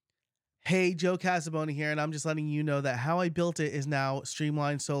Hey, Joe Casabona here, and I'm just letting you know that How I Built It is now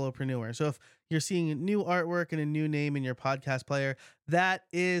Streamlined Solopreneur. So if you're seeing new artwork and a new name in your podcast player, that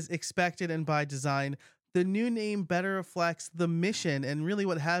is expected and by design. The new name better reflects the mission and really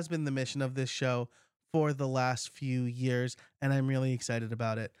what has been the mission of this show for the last few years, and I'm really excited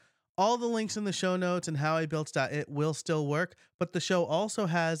about it. All the links in the show notes and howibuilt.it will still work, but the show also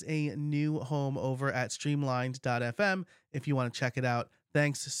has a new home over at streamlined.fm if you want to check it out.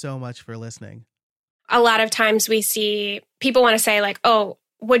 Thanks so much for listening. A lot of times we see people want to say like, oh,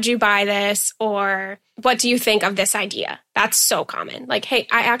 would you buy this? Or what do you think of this idea? That's so common. Like, hey,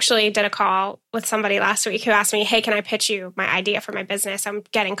 I actually did a call with somebody last week who asked me, hey, can I pitch you my idea for my business? I'm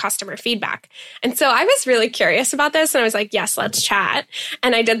getting customer feedback. And so I was really curious about this. And I was like, yes, let's chat.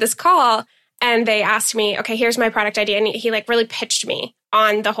 And I did this call and they asked me, okay, here's my product idea. And he like really pitched me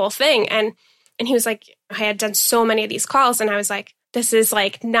on the whole thing. And he was like, I had done so many of these calls. And I was like, this is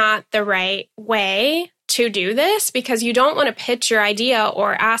like not the right way to do this, because you don't want to pitch your idea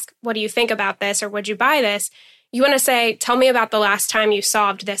or ask, what do you think about this? Or would you buy this? You want to say, tell me about the last time you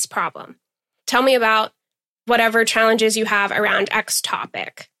solved this problem. Tell me about whatever challenges you have around X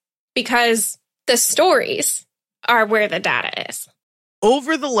topic, because the stories are where the data is.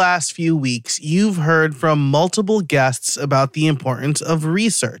 Over the last few weeks, you've heard from multiple guests about the importance of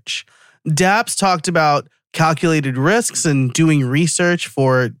research. Daps talked about calculated risks and doing research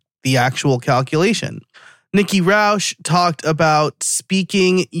for the actual calculation. Nikki Rausch talked about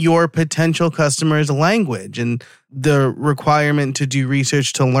speaking your potential customer's language and the requirement to do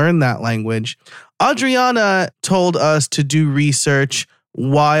research to learn that language. Adriana told us to do research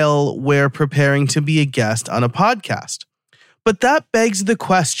while we're preparing to be a guest on a podcast. But that begs the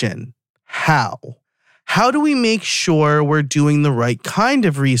question, how? How do we make sure we're doing the right kind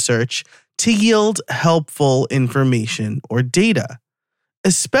of research to yield helpful information or data,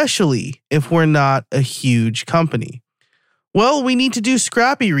 especially if we're not a huge company? Well, we need to do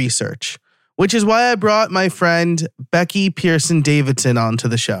Scrappy research, which is why I brought my friend Becky Pierson Davidson onto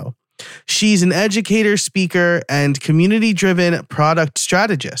the show. She's an educator, speaker, and community-driven product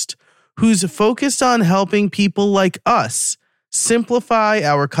strategist who's focused on helping people like us simplify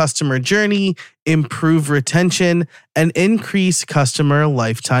our customer journey, improve retention, and increase customer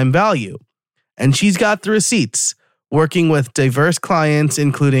lifetime value. And she's got the receipts, working with diverse clients,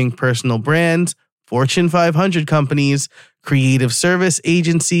 including personal brands, Fortune 500 companies, creative service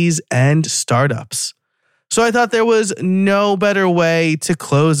agencies, and startups. So I thought there was no better way to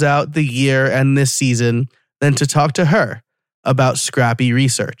close out the year and this season than to talk to her about Scrappy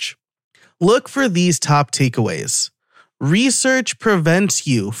research. Look for these top takeaways. Research prevents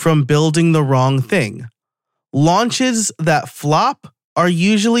you from building the wrong thing. Launches that flop are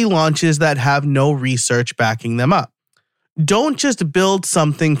usually launches that have no research backing them up. Don't just build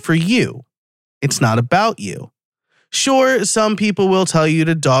something for you. It's not about you. Sure, some people will tell you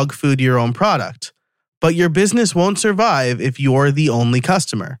to dog food your own product, but your business won't survive if you're the only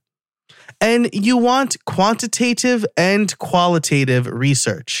customer. And you want quantitative and qualitative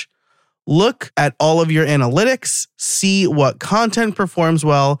research. Look at all of your analytics, see what content performs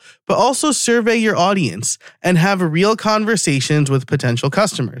well, but also survey your audience and have real conversations with potential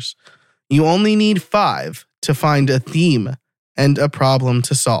customers. You only need 5 to find a theme and a problem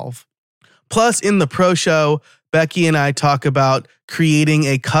to solve. Plus, in the Pro Show, Becky and I talk about creating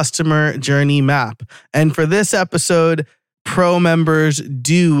a customer journey map. And for this episode, Pro members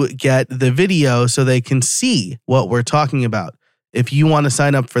do get the video so they can see what we're talking about. If you want to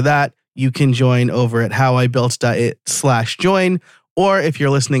sign up for that, you can join over at howibuilt.it/join, or if you're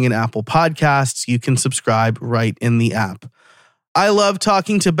listening in Apple Podcasts, you can subscribe right in the app. I love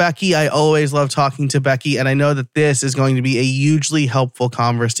talking to Becky. I always love talking to Becky, and I know that this is going to be a hugely helpful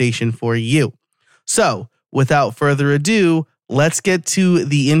conversation for you. So, without further ado, let's get to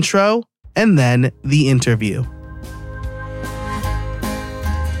the intro and then the interview.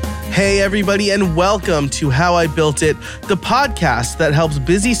 Hey everybody, and welcome to How I Built It, the podcast that helps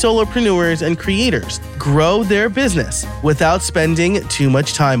busy solopreneurs and creators grow their business without spending too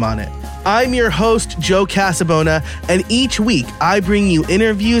much time on it. I'm your host, Joe Casabona, and each week I bring you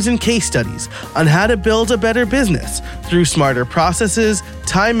interviews and case studies on how to build a better business through smarter processes,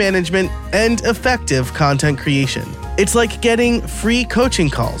 time management, and effective content creation. It's like getting free coaching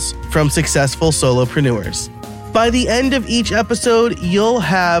calls from successful solopreneurs. By the end of each episode, you'll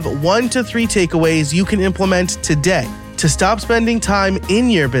have 1 to 3 takeaways you can implement today to stop spending time in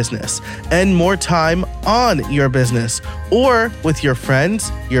your business and more time on your business, or with your friends,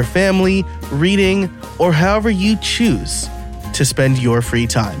 your family, reading, or however you choose to spend your free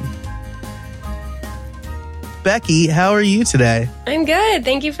time. Becky, how are you today? I'm good.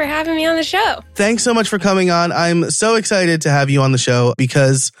 Thank you for having me on the show. Thanks so much for coming on. I'm so excited to have you on the show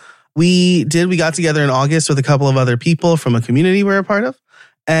because we got together in August with a couple of other people from a community we're a part of.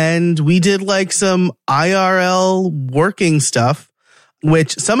 And we did like some IRL working stuff,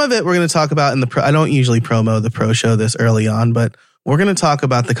 which some of it we're going to talk about in the I don't usually promo the pro show this early on, but we're going to talk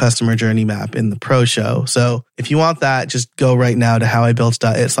about the customer journey map in the pro show. So if you want that, just go right now to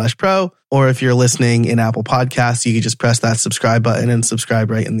howibuilt.it/pro. Or if you're listening in Apple Podcasts, you can just press that subscribe button and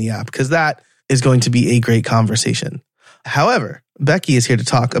subscribe right in the app because that is going to be a great conversation. However, Becky is here to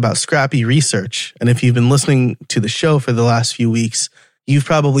talk about Scrappy research. And if you've been listening to the show for the last few weeks, you've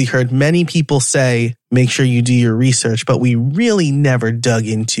probably heard many people say, make sure you do your research, but we really never dug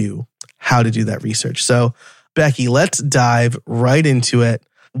into how to do that research. So Becky, let's dive right into it.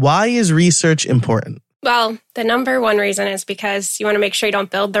 Why is research important? Well, the number one reason is because you want to make sure you don't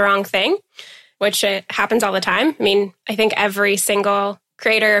build the wrong thing, which it happens all the time. I mean, I think every single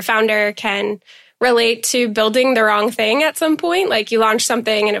creator or founder can relate to building the wrong thing at some point. Like you launch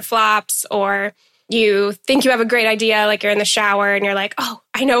something and it flops, or you think you have a great idea, like you're in the shower and you're like, oh,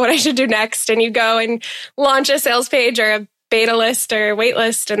 I know what I should do next. And you go and launch a sales page or a beta list or wait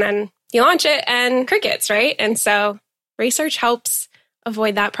list, and then you launch it and crickets, right? And so research helps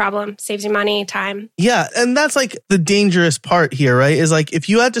avoid that problem, saves you money, time. Yeah. And that's like the dangerous part here, right? Is like if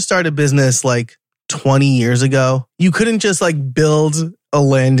you had to start a business like 20 years ago, you couldn't just like build a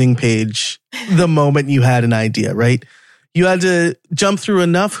landing page the moment you had an idea, right? You had to jump through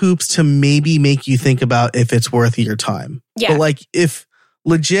enough hoops to maybe make you think about if it's worth your time. Yeah. But like if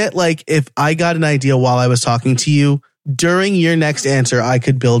I got an idea while I was talking to you, during your next answer, I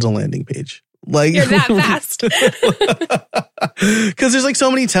could build a landing page. Like you're that fast. Because there's like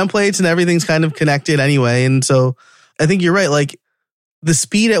so many templates and everything's kind of connected anyway. And so I think you're right. Like the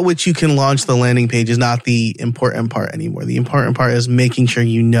speed at which you can launch the landing page is not the important part anymore. The important part is making sure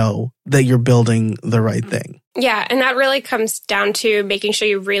you know that you're building the right thing. Yeah. And that really comes down to making sure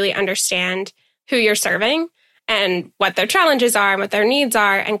you really understand who you're serving and what their challenges are and what their needs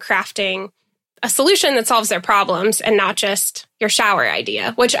are, and crafting a solution that solves their problems and not just your shower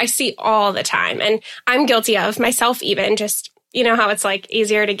idea, which I see all the time. And I'm guilty of myself, even just, you know, how it's like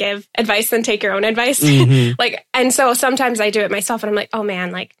easier to give advice than take your own advice. Mm-hmm. And so sometimes I do it myself and I'm like, oh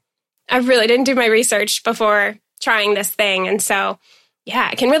man, like I really didn't do my research before trying this thing. And so, yeah,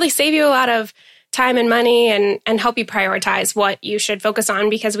 it can really save you a lot of time and money and help you prioritize what you should focus on,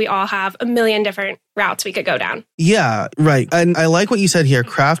 because we all have a million different routes we could go down. Yeah, right. And I like what you said here,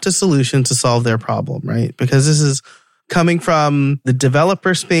 craft a solution to solve their problem, right? Because this is coming from the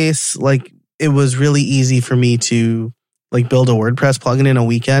developer space. Like it was really easy for me to like build a WordPress plugin in a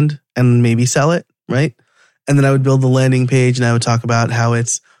weekend and maybe sell it, right? And then I would build the landing page and I would talk about how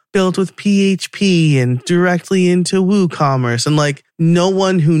it's built with PHP and directly into WooCommerce. And like no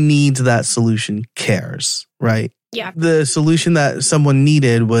one who needs that solution cares, right? Yeah. The solution that someone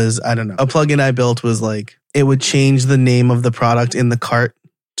needed was, I don't know, a plugin I built was like, it would change the name of the product in the cart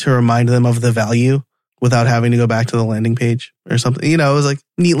to remind them of the value without having to go back to the landing page or something. You know, it was like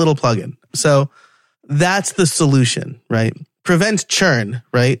neat little plugin. So that's the solution, right? Prevent churn,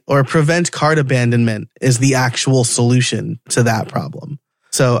 right? Or prevent cart abandonment is the actual solution to that problem.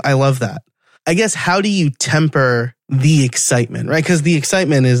 So I love that. I guess, how do you temper the excitement, right? Because the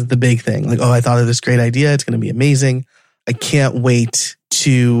excitement is the big thing. Like, oh, I thought of this great idea. It's going to be amazing. I can't wait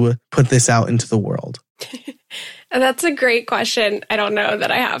to put this out into the world. That's a great question. I don't know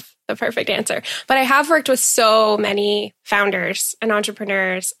that I have the perfect answer, but I have worked with so many founders and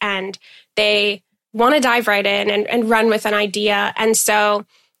entrepreneurs, and they want to dive right in and run with an idea. And so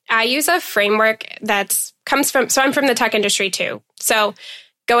I use a framework so I'm from the tech industry too. So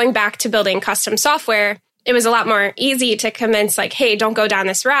going back to building custom software, it was a lot more easy to convince like, hey, don't go down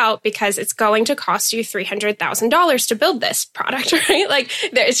this route because it's going to cost you $300,000 to build this product, right? Like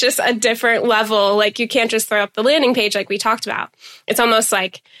it's just a different level. Like you can't just throw up the landing page like we talked about. It's almost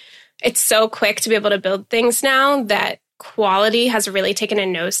like it's so quick to be able to build things now that quality has really taken a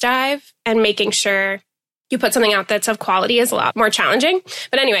nosedive, and making sure you put something out that's of quality is a lot more challenging.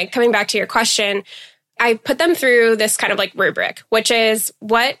 But anyway, coming back to your question, I put them through this kind of like rubric, which is,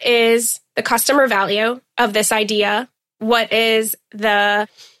 what is the customer value of this idea? What is the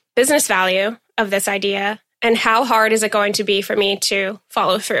business value of this idea? And how hard is it going to be for me to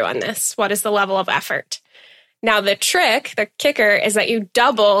follow through on this? What is the level of effort? Now, the kicker is that you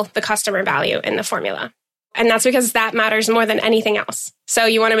double the customer value in the formula. And that's because that matters more than anything else. So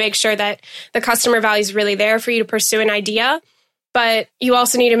you want to make sure that the customer value is really there for you to pursue an idea, but you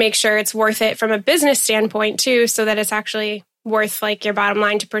also need to make sure it's worth it from a business standpoint too, so that it's actually worth like your bottom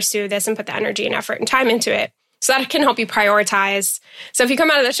line to pursue this and put the energy and effort and time into it. So that can help you prioritize. So if you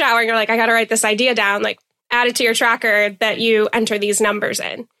come out of the shower and you're like, I got to write this idea down, like add it to your tracker that you enter these numbers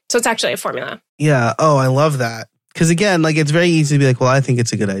in. So it's actually a formula. Yeah. Oh, I love that. Because again, like it's very easy to be like, well, I think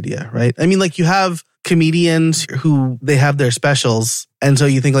it's a good idea, right? I mean, like you have comedians who they have their specials. And so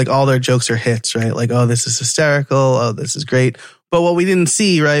you think like all their jokes are hits, right? Like, oh, this is hysterical. Oh, this is great. But what we didn't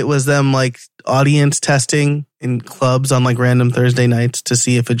see, right, was them like audience testing in clubs on like random Thursday nights to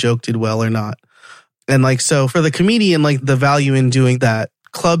see if a joke did well or not. And like, so for the comedian, like the value in doing that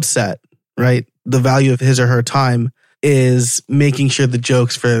club set, right? The value of his or her time is making sure the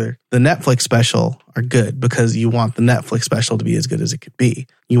jokes for the Netflix special are good because you want the Netflix special to be as good as it could be.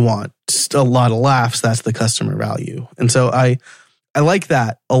 You want just a lot of laughs. That's the customer value. And so I like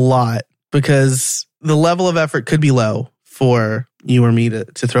that a lot because the level of effort could be low for you or me to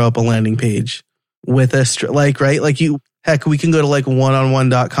throw up a landing page with a, heck, we can go to like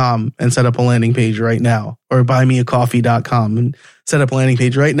oneonone.com and set up a landing page right now, or buymeacoffee.com and set up a landing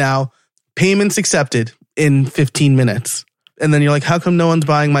page right now. Payments accepted in 15 minutes. And then you're like, how come no one's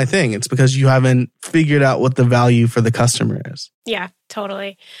buying my thing? It's because you haven't figured out what the value for the customer is. Yeah,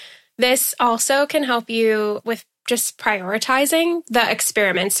 totally. This also can help you with just prioritizing the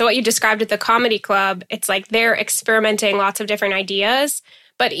experiments. So what you described at the comedy club, it's like they're experimenting lots of different ideas.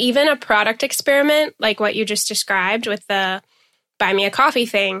 But even a product experiment, like what you just described with the buy me a coffee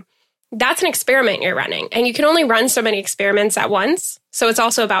thing, that's an experiment you're running. And you can only run so many experiments at once. So it's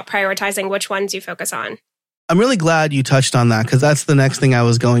also about prioritizing which ones you focus on. I'm really glad you touched on that because that's the next thing I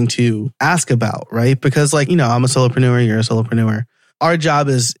was going to ask about, right? Because like, I'm a solopreneur, you're a solopreneur. Our job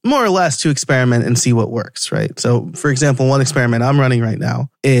is more or less to experiment and see what works, right? So for example, one experiment I'm running right now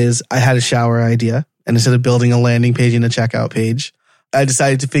is I had a shower idea, and instead of building a landing page and a checkout page, I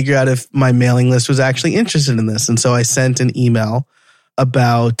decided to figure out if my mailing list was actually interested in this. And so I sent an email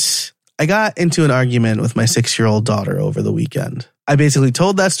I got into an argument with my 6-year-old daughter over the weekend. I basically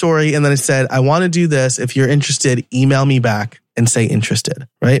told that story and then I said, I want to do this. If you're interested, email me back and say interested,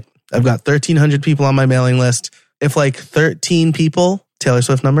 right? I've got 1,300 people on my mailing list. If like 13 people, Taylor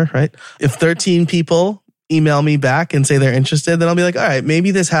Swift number, right? If 13 people email me back and say they're interested, then I'll be like, all right,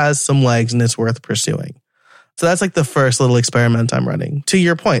 maybe this has some legs and it's worth pursuing. So that's like the first little experiment I'm running. To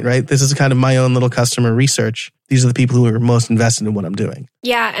your point, right? This is kind of my own little customer research. These are the people who are most invested in what I'm doing.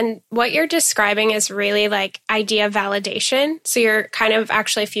 Yeah. And what you're describing is really like idea validation. So you're kind of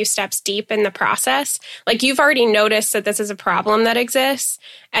actually a few steps deep in the process. Like you've already noticed that this is a problem that exists.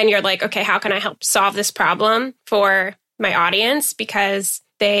 And you're like, okay, how can I help solve this problem for my audience? Because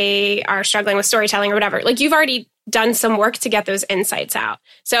they are struggling with storytelling or whatever. Like you've already done some work to get those insights out.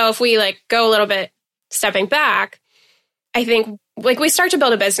 So if we like go a little bit stepping back, I think like we start to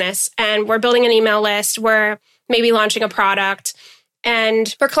build a business and we're building an email list, we're maybe launching a product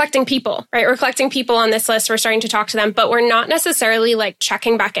and we're collecting people, right? We're collecting people on this list. We're starting to talk to them, but we're not necessarily like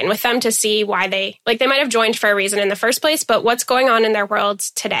checking back in with them to see why they might have joined for a reason in the first place, but what's going on in their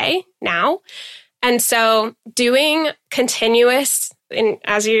worlds today, now. And so doing continuous, and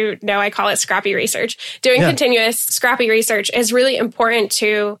as you know, I call it Scrappy research. Continuous Scrappy research is really important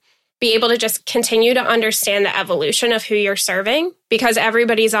to be able to just continue to understand the evolution of who you're serving, because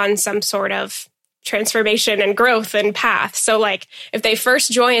everybody's on some sort of transformation and growth and path. So like if they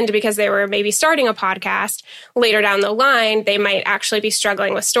first joined because they were maybe starting a podcast, later down the line, they might actually be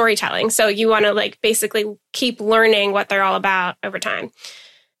struggling with storytelling. So you want to like basically keep learning what they're all about over time.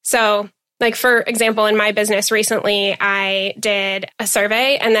 So like, for example, in my business recently, I did a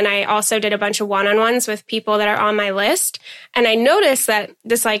survey and then I also did a bunch of one-on-ones with people that are on my list. And I noticed that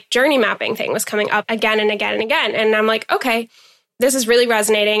this like journey mapping thing was coming up again and again and again. And I'm like, okay, this is really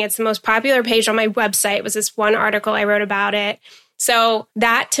resonating. It's the most popular page on my website. It was this one article I wrote about it. So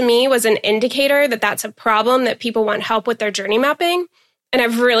that to me was an indicator that that's a problem, that people want help with their journey mapping. And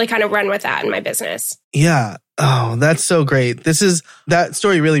I've really kind of run with that in my business. Yeah. Oh, that's so great. That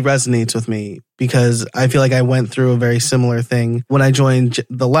story really resonates with me because I feel like I went through a very similar thing when I joined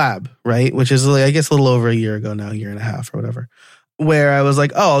the lab, right? Which is like, I guess a little over a year ago now, 1.5 years or whatever, where I was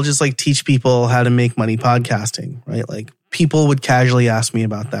like, oh, I'll just like teach people how to make money podcasting, right? Like people would casually ask me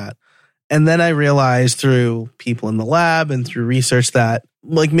about that. And then I realized through people in the lab and through research that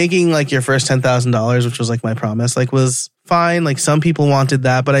like making like your first $10,000, which was like my promise, like was fine. Like some people wanted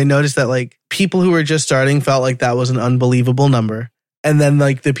that, but I noticed that like people who were just starting felt like that was an unbelievable number. And then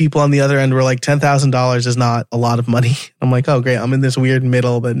like the people on the other end were like, $10,000 is not a lot of money. I'm like, oh great, I'm in this weird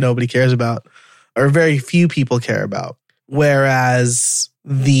middle that nobody cares about, or very few people care about. Whereas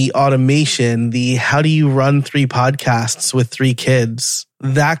the automation, the how do you run 3 podcasts with 3 kids,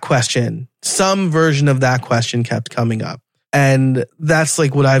 that question, some version of that question kept coming up. And that's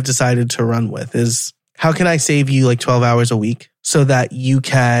like what I've decided to run with is how can I save you like 12 hours a week so that you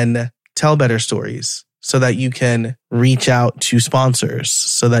can tell better stories, so that you can reach out to sponsors,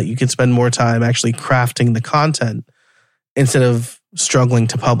 so that you can spend more time actually crafting the content instead of struggling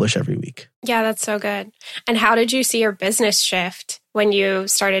to publish every week. Yeah, that's so good. And how did you see your business shift when you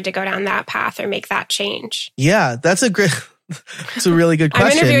started to go down that path or make that change? Yeah, it's a really good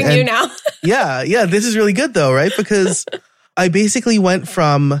question. I'm interviewing you now. yeah, this is really good though, right? Because I basically went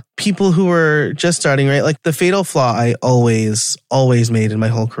from people who were just starting, right? Like the fatal flaw I always made in my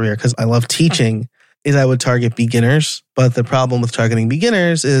whole career, because I love teaching, is I would target beginners. But the problem with targeting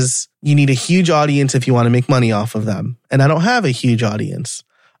beginners is you need a huge audience if you want to make money off of them. And I don't have a huge audience.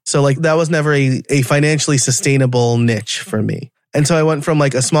 So like that was never a financially sustainable niche for me. And so I went from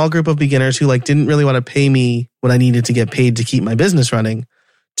like a small group of beginners who like didn't really want to pay me when I needed to get paid to keep my business running,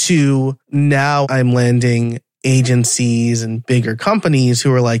 to now I'm landing agencies and bigger companies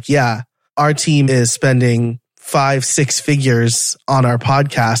who are like, yeah, our team is spending 5-6 figures on our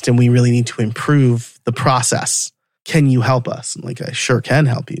podcast and we really need to improve the process. Can you help us? I'm like, I sure can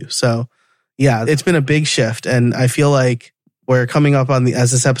help you. So yeah, it's been a big shift. And I feel like we're coming up on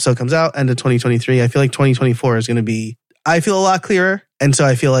as this episode comes out, end of 2023, I feel like 2024 is going to be, I feel a lot clearer. And so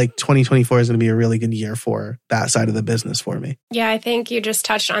I feel like 2024 is going to be a really good year for that side of the business for me. Yeah, I think you just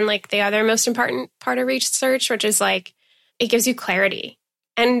touched on like the other most important part of research, which is like, it gives you clarity.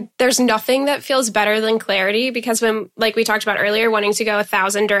 And there's nothing that feels better than clarity, because when, like we talked about earlier, wanting to go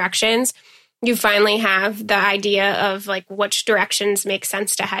 1,000 directions, you finally have the idea of like which directions make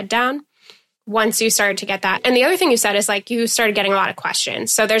sense to head down once you started to get that. And the other thing you said is like you started getting a lot of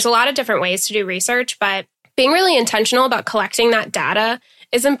questions. So there's a lot of different ways to do research, but being really intentional about collecting that data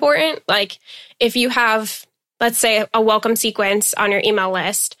is important. Like if you have, let's say, a welcome sequence on your email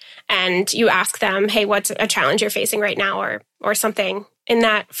list and you ask them, hey, what's a challenge you're facing right now or something in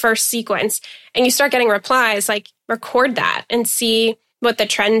that first sequence, and you start getting replies, like record that and see what the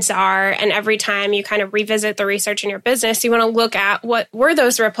trends are. And every time you kind of revisit the research in your business, you want to look at what were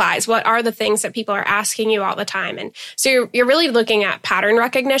those replies? What are the things that people are asking you all the time? And so you're really looking at pattern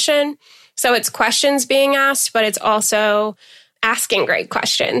recognition. So it's questions being asked, but it's also asking great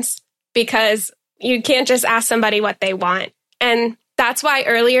questions, because you can't just ask somebody what they want. And that's why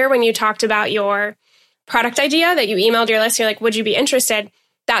earlier when you talked about your product idea that you emailed your list, you're like, would you be interested?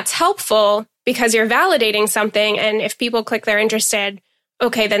 That's helpful because you're validating something. And if people click they're interested,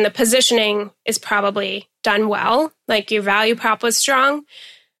 okay, then the positioning is probably done well. Like your value prop was strong,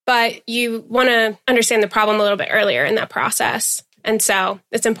 but you want to understand the problem a little bit earlier in that process. And so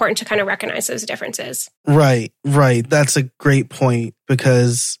it's important to kind of recognize those differences. Right. That's a great point,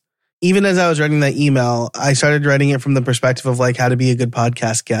 because even as I was writing that email, I started writing it from the perspective of like how to be a good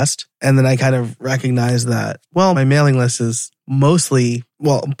podcast guest. And then I kind of recognized that, well, my mailing list is mostly,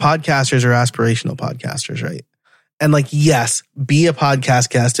 podcasters are aspirational podcasters, right? And like, yes, be a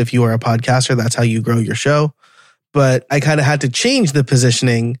podcast guest if you are a podcaster. That's how you grow your show. But I kind of had to change the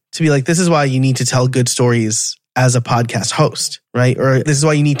positioning to be like, this is why you need to tell good stories as a podcast host, right? Or this is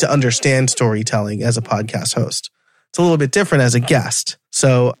why you need to understand storytelling as a podcast host. It's a little bit different as a guest.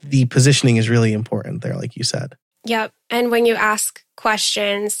 So the positioning is really important there, like you said. Yep. And when you ask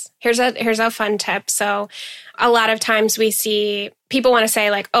questions, here's a fun tip. So a lot of times we see people want to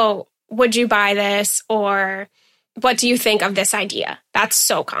say like, oh, would you buy this? Or what do you think of this idea? That's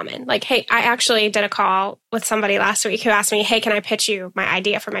so common. Like, hey, I actually did a call with somebody last week who asked me, hey, can I pitch you my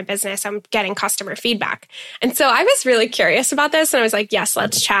idea for my business? I'm getting customer feedback. And so I was really curious about this. And I was like, yes,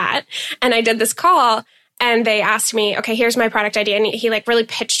 let's chat. And I did this call and they asked me, okay, here's my product idea. And he like really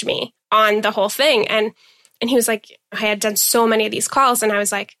pitched me on the whole thing. And he was like, I had done so many of these calls. And I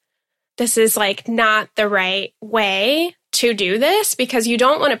was like, this is like not the right way to do this, because you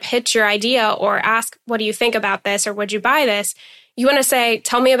don't want to pitch your idea or ask, what do you think about this? Or would you buy this? You want to say,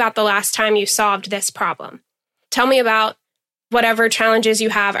 tell me about the last time you solved this problem. Tell me about whatever challenges you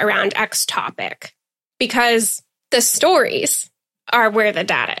have around X topic, because the stories are where the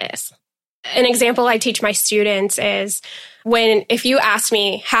data is. An example I teach my students is if you ask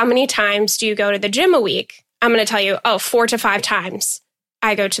me, how many times do you go to the gym a week? I'm going to tell you, 4 to 5 times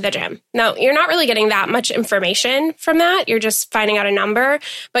I go to the gym. Now, you're not really getting that much information from that. You're just finding out a number,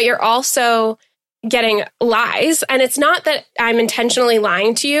 but you're also getting lies. And it's not that I'm intentionally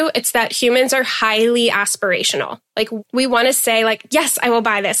lying to you. It's that humans are highly aspirational. Like we want to say like, yes, I will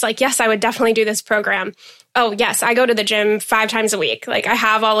buy this. Like, yes, I would definitely do this program. Oh, yes, I go to the gym 5 times a week. Like I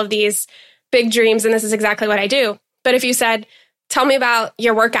have all of these big dreams and this is exactly what I do. But if you said, tell me about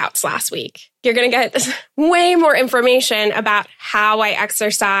your workouts last week. You're going to get way more information about how I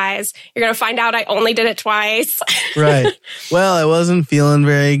exercise. You're going to find out I only did it twice. Right. Well, I wasn't feeling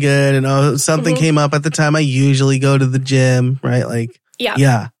very good. And something came up at the time I usually go to the gym, right? Like,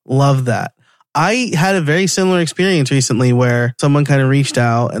 yeah, love that. I had a very similar experience recently where someone kind of reached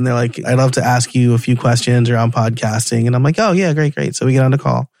out and they're like, I'd love to ask you a few questions around podcasting. And I'm like, oh, yeah, great. So we get on the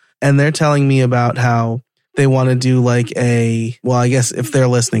call and they're telling me about how they want to do like I guess if they're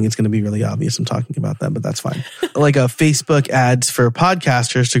listening, it's going to be really obvious I'm talking about that, but that's fine. Like a Facebook ads for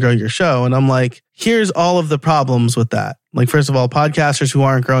podcasters to grow your show. And I'm like, here's all of the problems with that. Like, first of all, podcasters who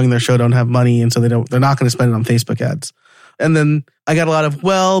aren't growing their show don't have money. And so they're not going to spend it on Facebook ads. And then I got a lot of,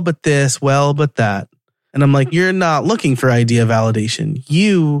 well, but this, well, but that. And I'm like, you're not looking for idea validation.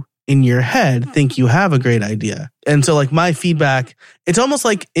 You in your head think you have a great idea. And so like my feedback, it's almost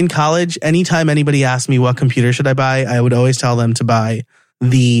like in college, anytime anybody asked me what computer should I buy, I would always tell them to buy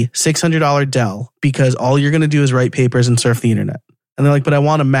the $600 Dell because all you're going to do is write papers and surf the internet. And they're like, but I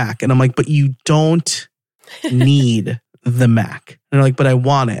want a Mac. And I'm like, but you don't need the Mac. And they're like, but I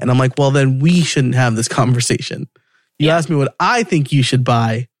want it. And I'm like, well, then we shouldn't have this conversation. You asked me what I think you should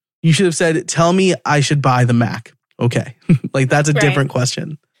buy. You should have said, tell me I should buy the Mac. Okay. Like that's a different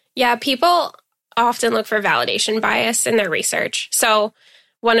question. Yeah, people often look for validation bias in their research. So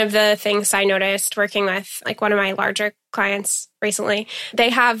one of the things I noticed working with like one of my larger clients recently, they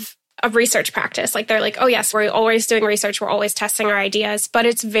have a research practice. Like they're like, oh yes, we're always doing research. We're always testing our ideas, but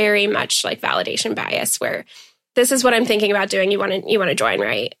it's very much like validation bias where this is what I'm thinking about doing. You want to join,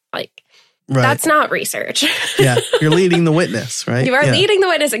 right? Like that's not research. Yeah, you're leading the witness, right? You are leading the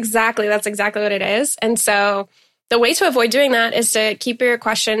witness. Exactly. That's exactly what it is. And so the way to avoid doing that is to keep your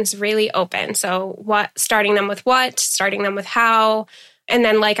questions really open. So starting them with what, starting them with how. And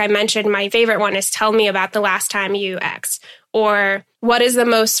then like I mentioned, my favorite one is tell me about the last time you X. Or what is the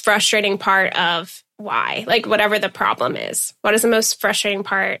most frustrating part of why? Like whatever the problem is. What is the most frustrating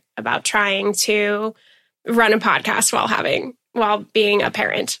part about trying to run a podcast while being a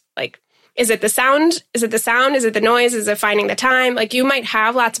parent? Like, is it the sound? Is it the noise? Is it finding the time? Like you might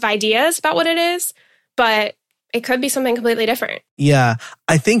have lots of ideas about what it is, but it could be something completely different. Yeah.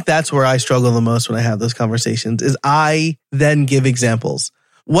 I think that's where I struggle the most when I have those conversations is I then give examples.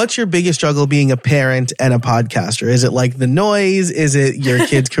 What's your biggest struggle being a parent and a podcaster? Is it like the noise? Is it your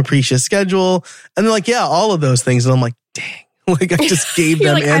kid's capricious schedule? And they're like, yeah, all of those things. And I'm like, dang, like I just gave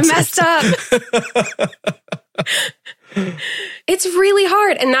them like, answers. I messed up. It's really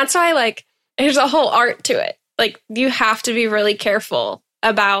hard. And that's why like there's a whole art to it. Like you have to be really careful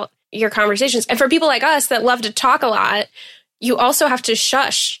about your conversations. And for people like us that love to talk a lot, you also have to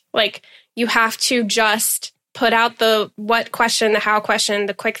shush. Like you have to just put out the what question, the how question,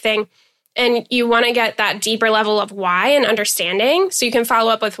 the quick thing. And you want to get that deeper level of why and understanding. So you can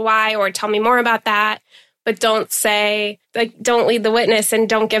follow up with why or tell me more about that. But don't say, like, don't lead the witness and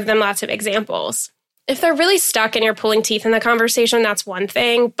don't give them lots of examples. If they're really stuck and you're pulling teeth in the conversation, that's one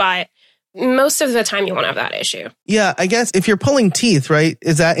thing. But most of the time you won't have that issue. Yeah, I guess if you're pulling teeth, right,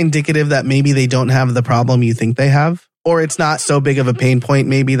 is that indicative that maybe they don't have the problem you think they have? Or it's not so big of a pain point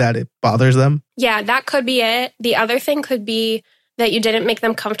maybe that it bothers them? Yeah, that could be it. The other thing could be that you didn't make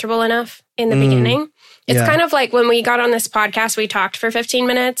them comfortable enough in the beginning. It's kind of like when we got on this podcast, we talked for 15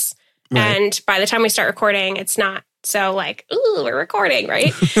 minutes. Right. And by the time we start recording, it's not so like, ooh, we're recording,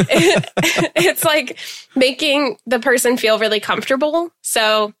 right? It's like making the person feel really comfortable.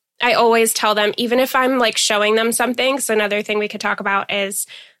 So I always tell them, even if I'm like showing them something. So another thing we could talk about is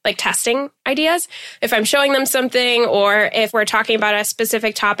like testing ideas. If I'm showing them something or if we're talking about a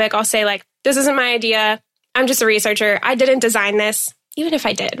specific topic, I'll say like, this isn't my idea. I'm just a researcher. I didn't design this, even if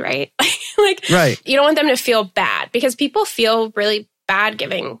I did, right? Right. You don't want them to feel bad because people feel really bad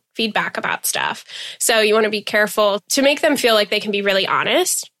giving feedback about stuff. So you want to be careful to make them feel like they can be really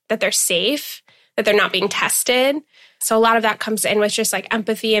honest, that they're safe, that they're not being tested. So a lot of that comes in with just like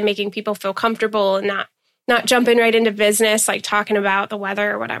empathy and making people feel comfortable and not jumping right into business, like talking about the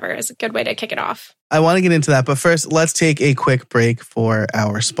weather or whatever is a good way to kick it off. I want to get into that, but first, let's take a quick break for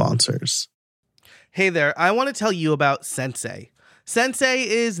our sponsors. Hey there, I want to tell you about Sensei. Sensei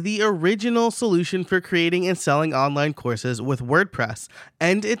is the original solution for creating and selling online courses with WordPress,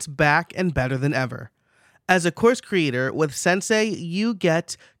 and it's back and better than ever. As a course creator with Sensei, you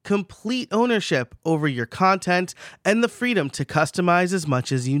get complete ownership over your content and the freedom to customize as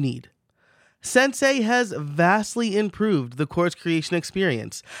much as you need. Sensei has vastly improved the course creation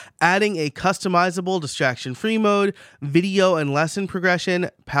experience, adding a customizable distraction-free mode, video and lesson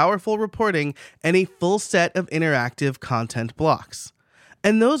progression, powerful reporting, and a full set of interactive content blocks.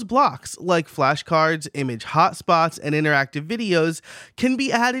 And those blocks, like flashcards, image hotspots, and interactive videos, can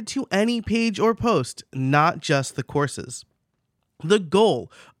be added to any page or post, not just the courses. The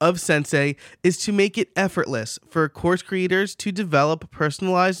goal of Sensei is to make it effortless for course creators to develop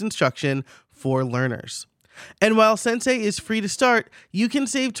personalized instruction for learners. And while Sensei is free to start, you can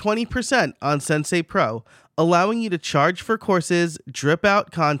save 20% on Sensei Pro, allowing you to charge for courses, drip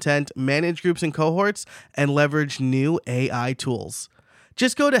out content, manage groups and cohorts, and leverage new AI tools.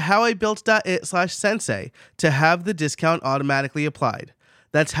 Just go to howibuilt.it/sensei to have the discount automatically applied.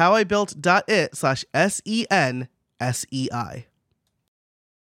 That's howibuilt.it/SENSEI.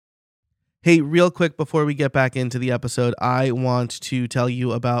 Hey, real quick before we get back into the episode, I want to tell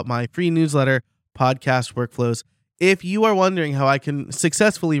you about my free newsletter, Podcast Workflows. If you are wondering how I can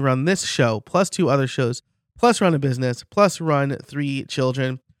successfully run this show, plus 2 other shows, plus run a business, plus run 3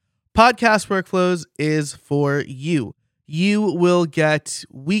 children, Podcast Workflows is for you. You will get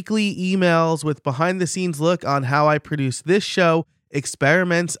weekly emails with behind-the-scenes look on how I produce this show,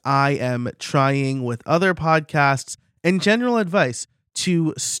 experiments I am trying with other podcasts, and general advice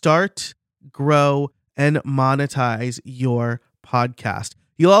to start, grow, and monetize your podcast.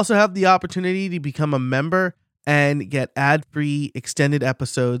 You'll also have the opportunity to become a member and get ad-free extended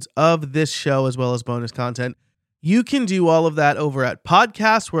episodes of this show as well as bonus content. You can do all of that over at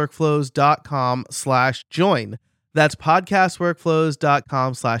podcastworkflows.com/join. That's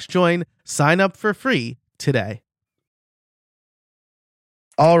podcastworkflows.com/join. Sign up for free today.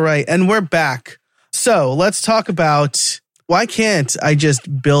 All right, and we're back. So let's talk about why can't I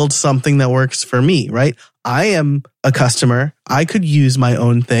just build something that works for me, right? I am a customer. I could use my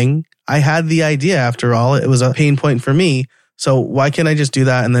own thing. I had the idea after all. It was a pain point for me. So why can't I just do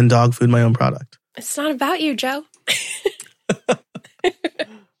that and then dog food my own product? It's not about you, Joe.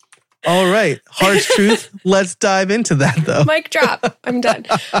 All right. Harsh truth. Let's dive into that though. Mic drop. I'm done.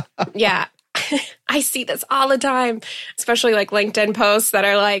 Yeah. I see this all the time, especially like LinkedIn posts that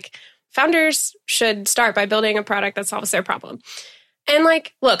are like, founders should start by building a product that solves their problem. And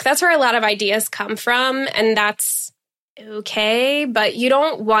like, look, that's where a lot of ideas come from, and that's okay, but you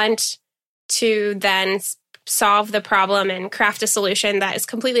don't want to then solve the problem and craft a solution that is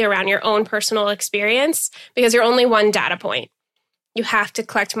completely around your own personal experience because you're only one data point. You have to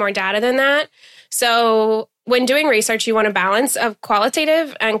collect more data than that. So when doing research, you want a balance of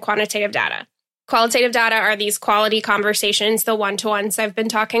qualitative and quantitative data. Qualitative data are these quality conversations, the one-to-ones I've been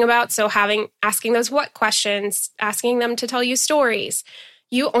talking about. So asking those what questions, asking them to tell you stories.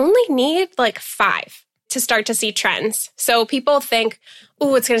 You only need like 5 to start to see trends. So people think,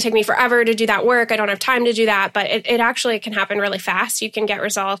 oh, it's going to take me forever to do that work. I don't have time to do that. But it actually can happen really fast. You can get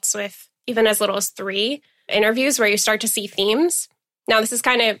results with even as little as 3 interviews where you start to see themes. Now, this is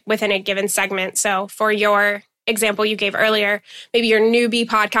kind of within a given segment. So for your example you gave earlier, maybe your newbie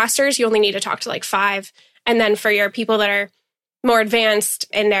podcasters, you only need to talk to like 5. And then for your people that are more advanced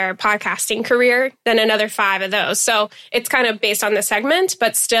in their podcasting career, then another 5 of those. So it's kind of based on the segment,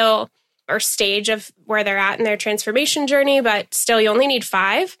 but still, or stage of where they're at in their transformation journey, but still you only need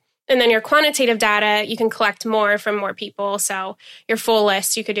 5. And then your quantitative data, you can collect more from more people. So your full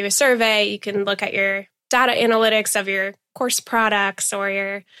list, you could do a survey, you can look at your data analytics of your course products or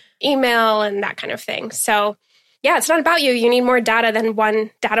your email and that kind of thing. So yeah, it's not about you. You need more data than one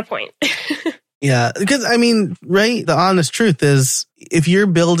data point. Yeah, because I mean, right? The honest truth is if you're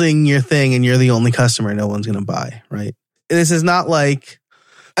building your thing and you're the only customer, no one's going to buy, right? This is not like,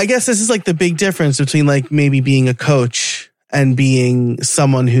 I guess this is like the big difference between like maybe being a coach and being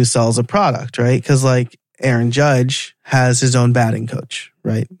someone who sells a product, right? Because like Aaron Judge has his own batting coach,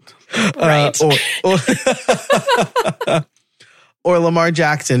 right? Right. Or Lamar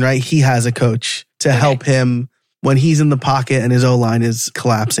Jackson, right? He has a coach to help him when he's in the pocket and his O-line is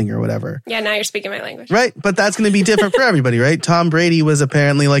collapsing or whatever. Yeah, now you're speaking my language. Right, but that's going to be different for everybody, right? Tom Brady was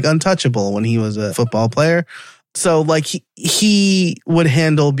apparently like untouchable when he was a football player. So like he would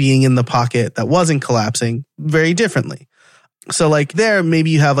handle being in the pocket that wasn't collapsing very differently. So like there,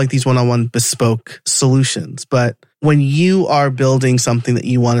 maybe you have like these one-on-one bespoke solutions. But when you are building something that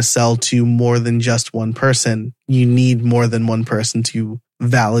you want to sell to more than just one person, you need more than one person to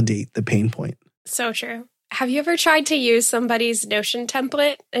validate the pain point. So true. Have you ever tried to use somebody's Notion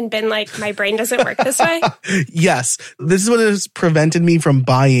template and been like, my brain doesn't work this way? Yes. This is what has prevented me from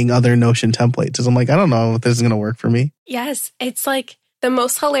buying other Notion templates. Because I'm like, I don't know if this is going to work for me. Yes. It's like the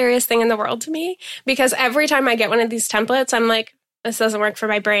most hilarious thing in the world to me. Because every time I get one of these templates, I'm like, this doesn't work for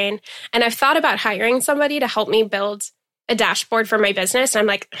my brain. And I've thought about hiring somebody to help me build a dashboard for my business. And I'm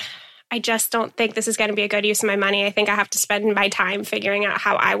like, I just don't think this is going to be a good use of my money. I think I have to spend my time figuring out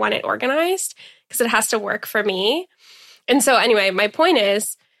how I want it organized because it has to work for me. And so anyway, my point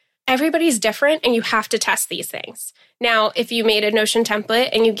is everybody's different and you have to test these things. Now, if you made a Notion template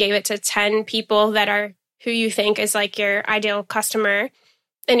and you gave it to 10 people that are who you think is like your ideal customer,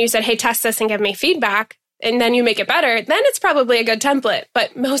 and you said, hey, test this and give me feedback, and then you make it better, then it's probably a good template.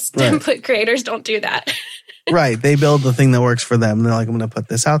 But most template creators don't do that. Right. They build the thing that works for them. They're like, I'm going to put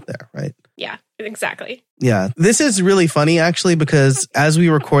this out there, right? Yeah, exactly. Yeah. This is really funny, actually, because as we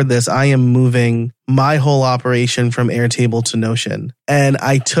record this, I am moving my whole operation from Airtable to Notion. And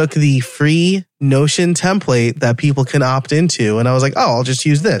I took the free Notion template that people can opt into. And I was like, oh, I'll just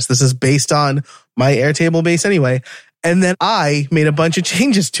use this. This is based on my Airtable base anyway. And then I made a bunch of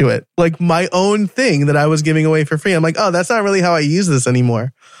changes to it, like my own thing that I was giving away for free. I'm like, oh, that's not really how I use this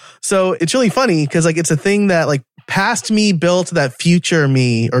anymore. So it's really funny because like it's a thing that like past me built that future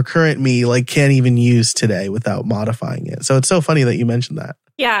me or current me like can't even use today without modifying it. So it's so funny that you mentioned that.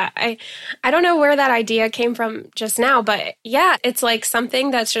 Yeah, I don't know where that idea came from just now, but yeah, it's like something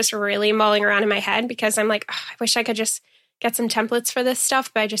that's just really mulling around in my head because I'm like, oh, I wish I could just get some templates for this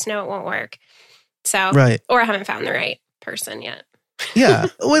stuff, but I just know it won't work. So, or I haven't found the right person yet. Yeah.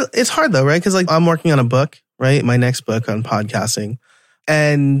 Well, it's hard though, right? Because like I'm working on a book, right? My next book on podcasting.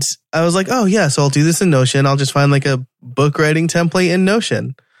 And I was like, oh yeah, so I'll do this in Notion. I'll just find like a book writing template in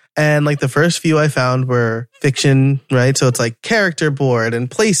Notion. And like the first few I found were fiction, right? So it's like character board and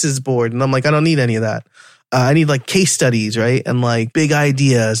places board. And I'm like, I don't need any of that. I need like case studies, right? And like big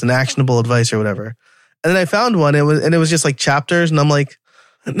ideas and actionable advice or whatever. And then I found one. It was just like chapters. And I'm like,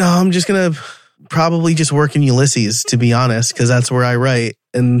 no, I'm just going to probably just work in Ulysses, to be honest, because that's where I write.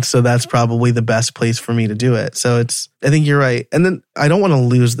 And so that's probably the best place for me to do it. So I think you're right. And then I don't want to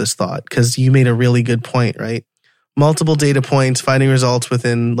lose this thought because you made a really good point, right? Multiple data points, finding results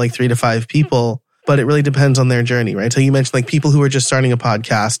within like 3 to 5 people, but it really depends on their journey, right? So you mentioned like people who are just starting a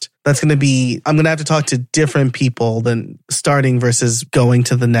podcast. I'm going to have to talk to different people than starting versus going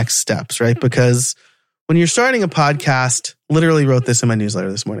to the next steps, right? Because when you're starting a podcast, literally wrote this in my newsletter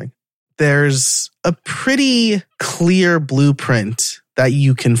this morning. There's a pretty clear blueprint that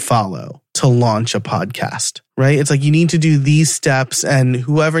you can follow to launch a podcast, right? It's like you need to do these steps and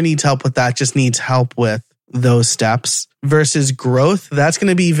whoever needs help with that just needs help with those steps versus growth. That's going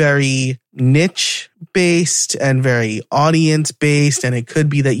to be very niche based and very audience based. And it could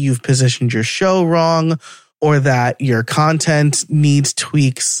be that you've positioned your show wrong or that your content needs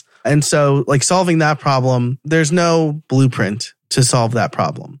tweaks. And so like solving that problem, there's no blueprint to solve that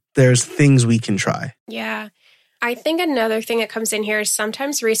problem. There's things we can try. Yeah. I think another thing that comes in here is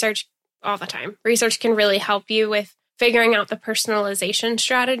sometimes research can really help you with figuring out the personalization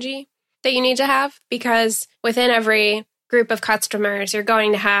strategy that you need to have, because within every group of customers, you're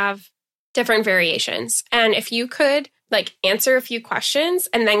going to have different variations. And if you could like answer a few questions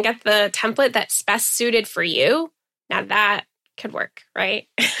and then get the template that's best suited for you, now that could work, right?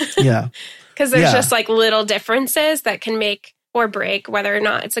 Yeah. Because there's just like little differences that can make or break whether or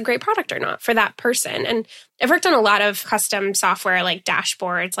not it's a great product or not for that person. And I've worked on a lot of custom software like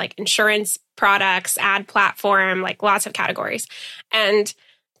dashboards, like insurance products, ad platform, like lots of categories. And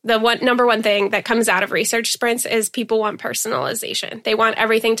the number one thing that comes out of research sprints is people want personalization. They want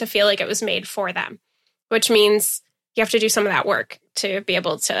everything to feel like it was made for them, which means you have to do some of that work to be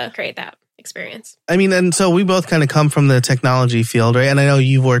able to create that experience. I mean, and so we both kind of come from the technology field, right? And I know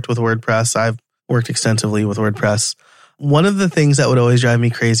you've worked with WordPress. I've worked extensively with WordPress. One of the things that would always drive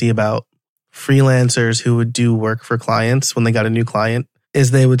me crazy about freelancers who would do work for clients when they got a new client is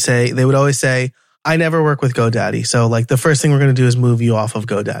they would always say, I never work with GoDaddy. So like the first thing we're going to do is move you off of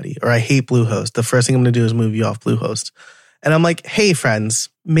GoDaddy. Or I hate Bluehost. The first thing I'm going to do is move you off Bluehost. And I'm like, hey friends,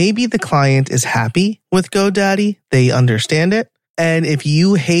 maybe the client is happy with GoDaddy. They understand it. And if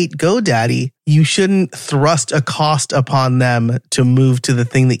you hate GoDaddy, you shouldn't thrust a cost upon them to move to the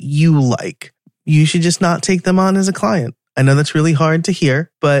thing that you like. You should just not take them on as a client. I know that's really hard to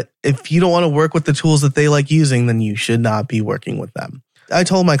hear, but if you don't want to work with the tools that they like using, then you should not be working with them. I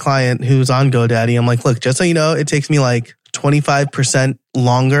told my client who's on GoDaddy, I'm like, look, just so you know, it takes me like 25%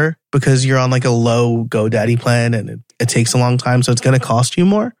 longer because you're on like a low GoDaddy plan and it takes a long time. So it's going to cost you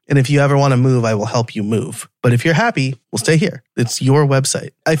more. And if you ever want to move, I will help you move. But if you're happy, we'll stay here. It's your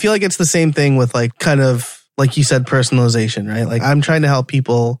website. I feel like it's the same thing with like kind of like you said, personalization, right? Like I'm trying to help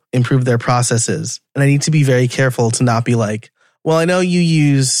people improve their processes. And I need to be very careful to not be like, well, I know you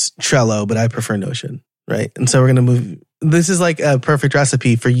use Trello, but I prefer Notion, right? And so we're going to move. This is like a perfect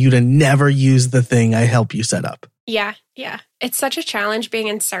recipe for you to never use the thing I help you set up. Yeah. It's such a challenge being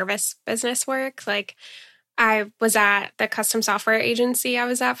in service business work. Like I was at the custom software agency I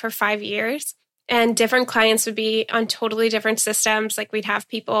was at for 5 years, and different clients would be on totally different systems. Like we'd have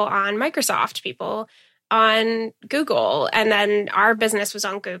people on Microsoft, people on Google, and then our business was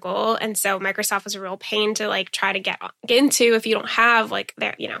on Google. And so Microsoft was a real pain to like try to get into if you don't have like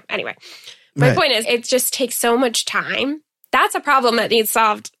their, anyway. My point is, it just takes so much time. That's a problem that needs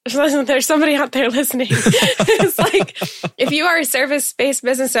solved. There's somebody out there listening. It's like, if you are a service-based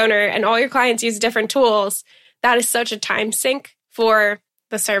business owner and all your clients use different tools, that is such a time sink for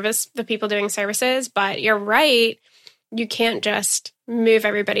the people doing services. But you're right. You can't just move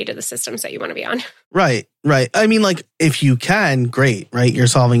everybody to the systems that you want to be on. Right. I mean, like, if you can, great, right? You're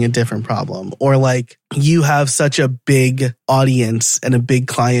solving a different problem. Or like, you have such a big audience and a big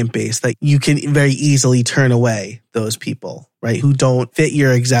client base that you can very easily turn away those people, right? Who don't fit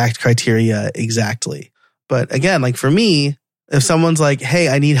your exact criteria exactly. But again, like for me, if someone's like, hey,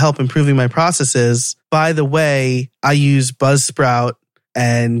 I need help improving my processes, by the way, I use Buzzsprout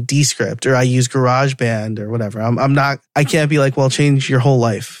and Descript, or I use GarageBand or whatever. I can't be like, well, change your whole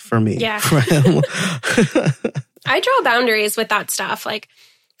life for me. Yeah. I draw boundaries with that stuff. Like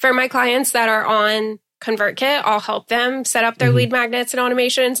for my clients that are on ConvertKit, I'll help them set up their lead magnets and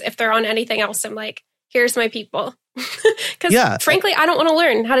automations. If they're on anything else, I'm like, here's my people. Because frankly, I don't want to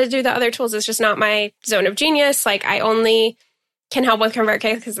learn how to do the other tools. It's just not my zone of genius. Like I only can help with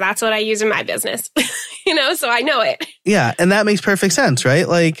ConvertKit because that's what I use in my business, so I know it. Yeah. And that makes perfect sense, right?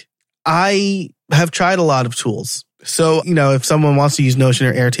 Like I have tried a lot of tools. So, if someone wants to use Notion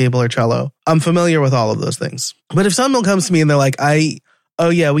or Airtable or Trello, I'm familiar with all of those things. But if someone comes to me and they're like, we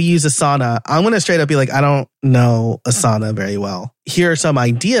use Asana, I'm going to straight up be like, I don't know Asana very well. Here are some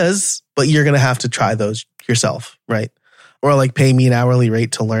ideas, but you're going to have to try those yourself, right? Or like pay me an hourly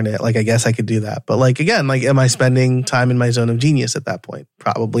rate to learn it. Like, I guess I could do that. But like, again, like, am I spending time in my zone of genius at that point?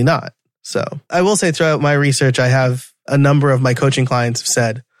 Probably not. So I will say throughout my research, I have a number of my coaching clients have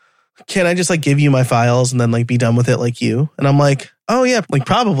said, can I just like give you my files and then like be done with it like you? And I'm like, oh yeah, like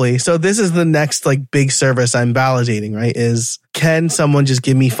probably. So this is the next like big service I'm validating, right? Is can someone just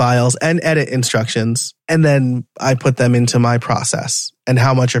give me files and edit instructions? And then I put them into my process. And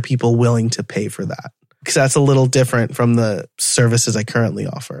how much are people willing to pay for that? Because that's a little different from the services I currently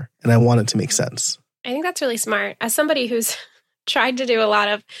offer. And I want it to make sense. I think that's really smart. As somebody who's tried to do a lot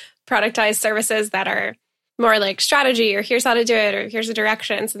of productized services that are more like strategy or here's how to do it or here's the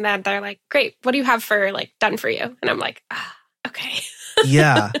directions. And then they're like, great, what do you have for like done for you? And I'm like, okay.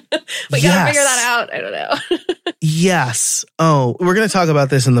 Yeah. We got to figure that out. I don't know. Yes. Oh, we're going to talk about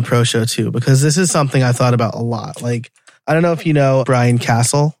this in the pro show too, because this is something I thought about a lot. Like, I don't know if you know Brian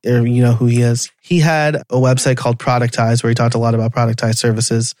Castle or you know who he is. He had a website called Productize where he talked a lot about productized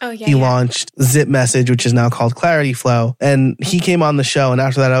services. Oh, yeah, he launched Zip Message, which is now called Clarity Flow. And he came on the show. And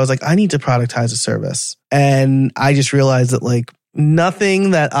after that, I was like, I need to productize a service. And I just realized that like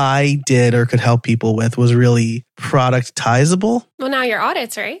nothing that I did or could help people with was really productizable. Well, now your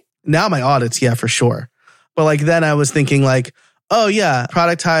audits, right? Now my audits, yeah, for sure. But like then I was thinking like, oh yeah,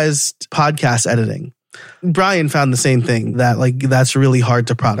 productized podcast editing. Brian found the same thing, that like that's really hard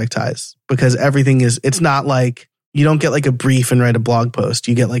to productize because everything it's not like you don't get like a brief and write a blog post.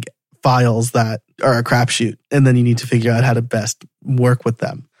 You get like files that are a crapshoot and then you need to figure out how to best work with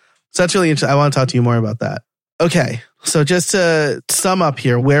them. So that's really interesting. I want to talk to you more about that. Okay. So just to sum up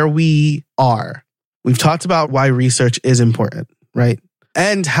here where we are, we've talked about why research is important, right?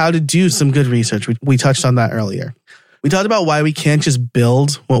 And how to do some good research. We touched on that earlier. We talked about why we can't just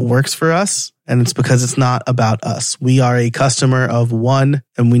build what works for us. And it's because it's not about us. We are a customer of one,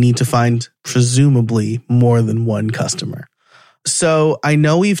 and we need to find presumably more than one customer. So I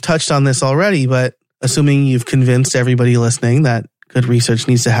know we've touched on this already, but assuming you've convinced everybody listening that good research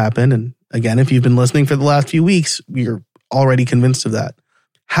needs to happen. And again, if you've been listening for the last few weeks, you're already convinced of that.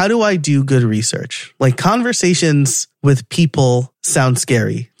 How do I do good research? Like conversations with people sound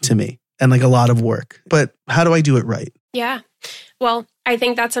scary to me and like a lot of work, but how do I do it right? Yeah. Well, I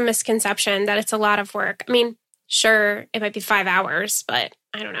think that's a misconception that it's a lot of work. I mean, sure, it might be 5 hours, but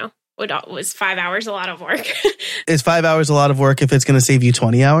I don't know. Was 5 hours a lot of work? Is 5 hours a lot of work if it's going to save you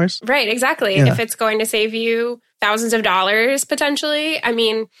 20 hours? Right, exactly. Yeah. If it's going to save you thousands of dollars potentially. I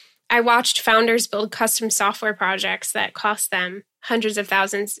mean, I watched founders build custom software projects that cost them hundreds of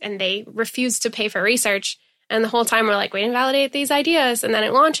thousands and they refused to pay for research. And the whole time we're like, we invalidate these ideas. And then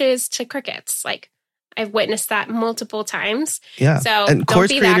it launches to crickets. Like, I've witnessed that multiple times. Yeah. So and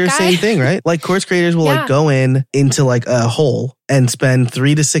course creators, same thing, right? Like course creators will like go into like a hole and spend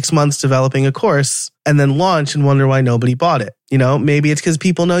 3 to 6 months developing a course and then launch and wonder why nobody bought it. You know, maybe it's because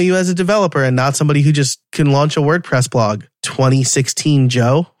people know you as a developer and not somebody who just can launch a WordPress blog. 2016,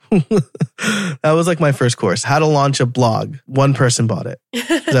 Joe. That was like my first course, how to launch a blog. One person bought it.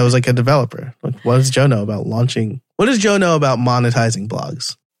 I was like a developer. Like, what does Joe know about launching? What does Joe know about monetizing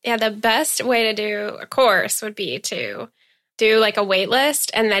blogs? Yeah, the best way to do a course would be to do like a wait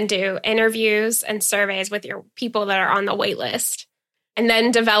list and then do interviews and surveys with your people that are on the wait list. And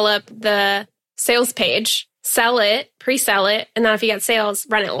then develop the sales page, sell it, pre-sell it, and then if you get sales,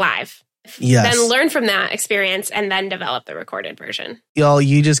 run it live. Yes. Then learn from that experience and then develop the recorded version. Y'all,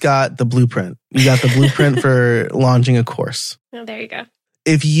 you just got the blueprint. You got the blueprint for launching a course. Oh, there you go.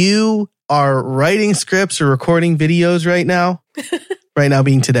 If you are writing scripts or recording videos right now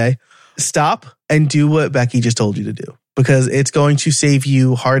being today, stop and do what Becky just told you to do, because it's going to save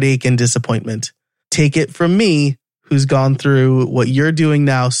you heartache and disappointment. Take it from me, who's gone through what you're doing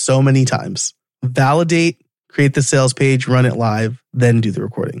now so many times. Validate, create the sales page, run it live, then do the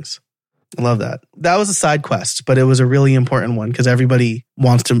recordings. I love that. That was a side quest, but it was a really important one because everybody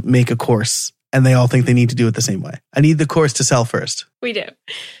wants to make a course and they all think they need to do it the same way. I need the course to sell first. We do.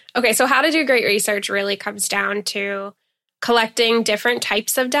 Okay, so how to do great research really comes down to collecting different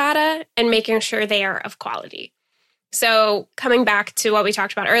types of data and making sure they are of quality. So coming back to what we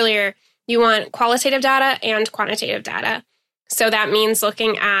talked about earlier, you want qualitative data and quantitative data. So that means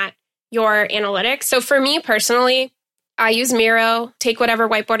looking at your analytics. So for me personally, I use Miro, take whatever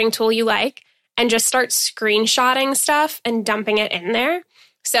whiteboarding tool you like, and just start screenshotting stuff and dumping it in there.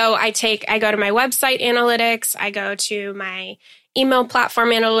 So I go to my website analytics, I go to my email platform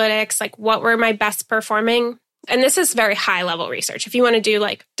analytics, like what were my best performing. And this is very high level research if you want to do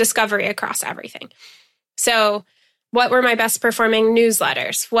like discovery across everything. So what were my best performing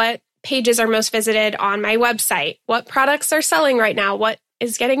newsletters? What pages are most visited on my website? What products are selling right now? What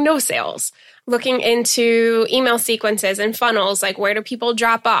is getting no sales? Looking into email sequences and funnels, like where do people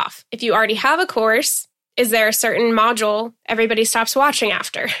drop off? If you already have a course, is there a certain module everybody stops watching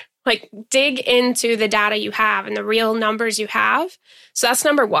after? Like dig into the data you have and the real numbers you have. So that's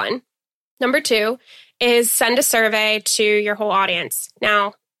number one. Number two is send a survey to your whole audience.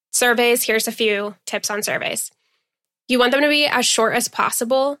 Now, surveys, here's a few tips on surveys. You want them to be as short as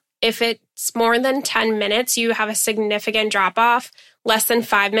possible. If it's more than 10 minutes, you have a significant drop off. Less than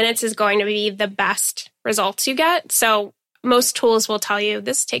 5 minutes is going to be the best results you get. So most tools will tell you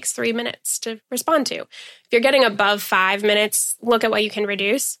this takes 3 minutes to respond to. If you're getting above 5 minutes, look at what you can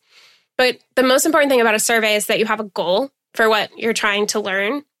reduce. But the most important thing about a survey is that you have a goal for what you're trying to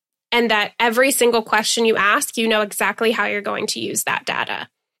learn, and that every single question you ask, you know exactly how you're going to use that data.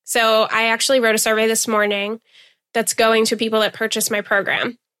 So I actually wrote a survey this morning that's going to people that purchased my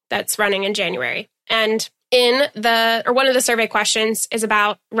program that's running in January. And one of the survey questions is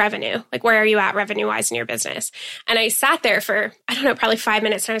about revenue. Like, where are you at revenue-wise in your business? And I sat there for, probably 5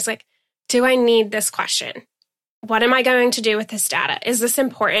 minutes. And I was like, do I need this question? What am I going to do with this data? Is this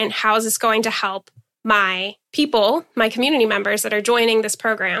important? How is this going to help my people, my community members that are joining this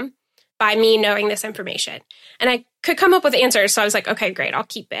program by me knowing this information? And I could come up with answers. So I was like, okay, great, I'll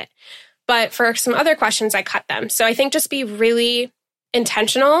keep it. But for some other questions, I cut them. So I think just be really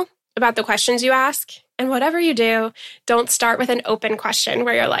intentional about the questions you ask. And whatever you do, don't start with an open question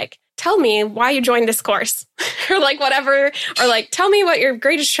where you're like, tell me why you joined this course or like whatever, or like, tell me what your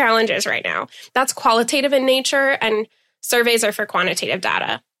greatest challenge is right now. That's qualitative in nature, and surveys are for quantitative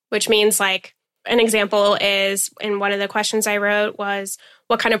data, which means like an example is, in one of the questions I wrote was,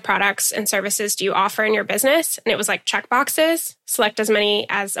 what kind of products and services do you offer in your business? And it was like checkboxes, select as many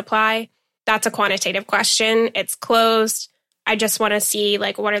as apply. That's a quantitative question. It's closed. I just want to see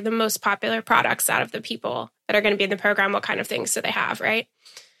like, what are the most popular products out of the people that are going to be in the program? What kind of things do they have, right?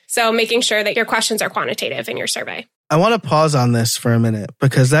 So making sure that your questions are quantitative in your survey. I want to pause on this for a minute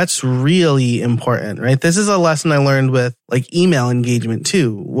because that's really important, right? This is a lesson I learned with like email engagement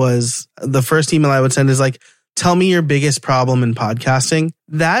too, was the first email I would send is like, tell me your biggest problem in podcasting.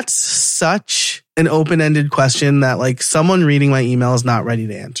 That's such an open-ended question that like someone reading my email is not ready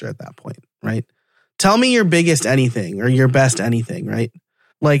to answer at that point, right? Tell me your biggest anything or your best anything, right?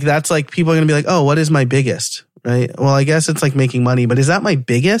 Like that's like people are going to be like, oh, what is my biggest, right? Well, I guess it's like making money, but is that my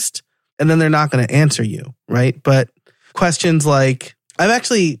biggest? And then they're not going to answer you, right? But questions like, I've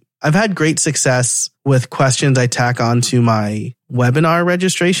had great success with questions I tack onto my webinar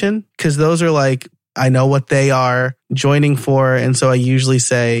registration because those are like, I know what they are joining for. And so I usually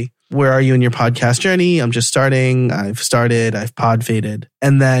say, where are you in your podcast journey? I'm just starting. I've pod faded.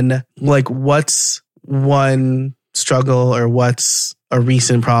 And then like, what's one struggle or what's a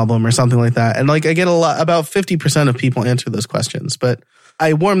recent problem or something like that. And like, I get about 50% of people answer those questions, but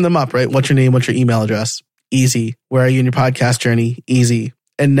I warm them up, right? What's your name? What's your email address? Easy. Where are you in your podcast journey? Easy.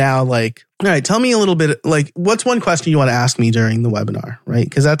 And now like, all right, tell me a little bit, like, what's one question you want to ask me during the webinar, right?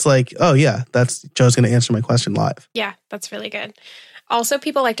 Because that's like, oh yeah, Joe's going to answer my question live. Yeah, that's really good. Also,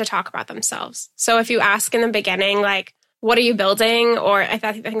 people like to talk about themselves. So if you ask in the beginning, like, what are you building? Or I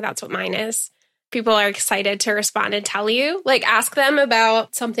think that's what mine is. People are excited to respond and tell you. Like, ask them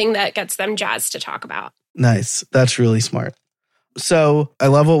about something that gets them jazzed to talk about. Nice. That's really smart. So I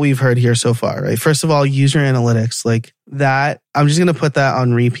love what we've heard here so far, right? First of all, user analytics, like that. I'm just going to put that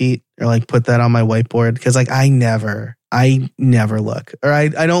on repeat or like put that on my whiteboard because like I never look, or I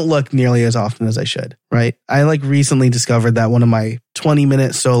don't look nearly as often as I should, right? I like recently discovered that one of my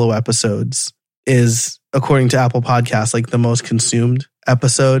 20-minute solo episodes is, according to Apple Podcasts, like the most consumed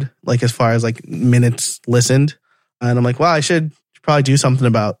episode, like as far as like minutes listened. And I'm like, wow, I should probably do something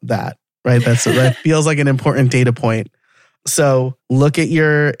about that, right? That feels like an important data point. So look at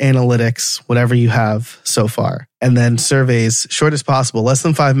your analytics, whatever you have so far, and then surveys, short as possible, less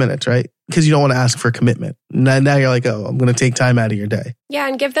than 5 minutes, right? Because you don't want to ask for commitment. Now you're like, oh, I'm going to take time out of your day. Yeah,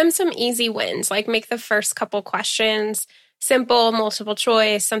 and give them some easy wins. Like make the first couple questions simple, multiple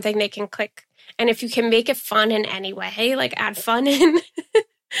choice, something they can click. And if you can make it fun in any way, like add fun in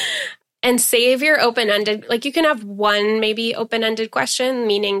and save your open-ended, like you can have one maybe open-ended question,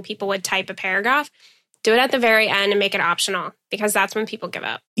 meaning people would type a paragraph. Do it at the very end and make it optional because that's when people give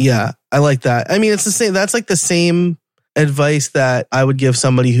up. Yeah, I like that. I mean, it's the same. That's like the same advice that I would give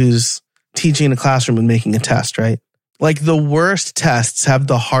somebody who's teaching in a classroom and making a test, right? Like the worst tests have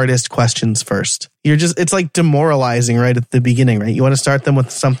the hardest questions first. It's like demoralizing right at the beginning, right? You want to start them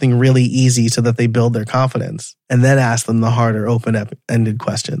with something really easy so that they build their confidence and then ask them the harder open-ended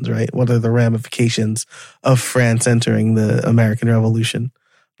questions, right? What are the ramifications of France entering the American Revolution?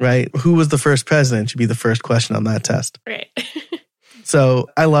 Right? Who was the first president should be the first question on that test. Right. So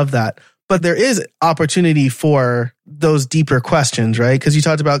I love that. But there is opportunity for those deeper questions, right? Because you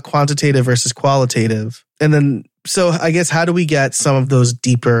talked about quantitative versus qualitative. And then, so I guess, how do we get some of those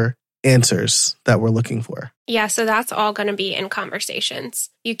deeper answers that we're looking for? Yeah, so that's all going to be in conversations.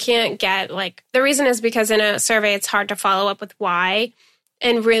 You can't get the reason is because in a survey, it's hard to follow up with why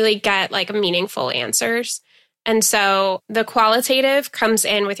and really get meaningful answers. And so the qualitative comes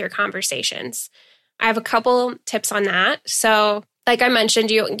in with your conversations. I have a couple tips on that. So like I mentioned,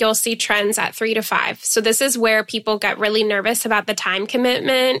 you'll see trends at 3 to 5. So this is where people get really nervous about the time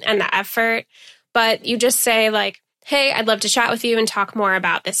commitment and the effort. But you just say hey, I'd love to chat with you and talk more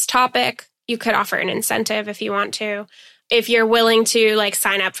about this topic. You could offer an incentive if you want to. If you're willing to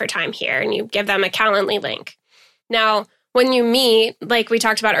sign up for time here and you give them a Calendly link. Now, when you meet, like we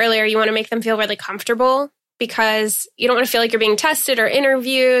talked about earlier, you want to make them feel really comfortable, because you don't want to feel like you're being tested or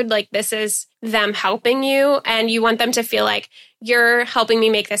interviewed. This is them helping you. And you want them to feel like you're helping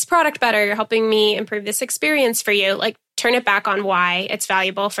me make this product better. You're helping me improve this experience for you. Turn it back on why it's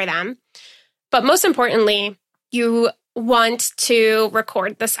valuable for them. But most importantly, you want to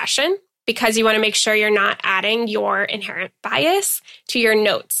record the session because you want to make sure you're not adding your inherent bias to your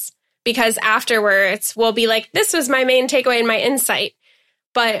notes. Because afterwards, we'll be this was my main takeaway and my insight.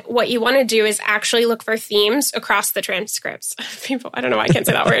 But what you want to do is actually look for themes across the transcripts. I don't know why I can't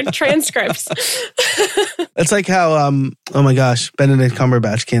say that word. Transcripts. It's like how, oh my gosh, Benedict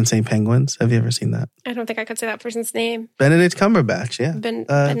Cumberbatch can't say penguins. Have you ever seen that? I don't think I could say that person's name. Benedict Cumberbatch,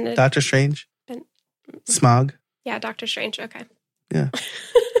 yeah. Doctor Strange. Smog. Yeah, Doctor Strange. Okay. Yeah.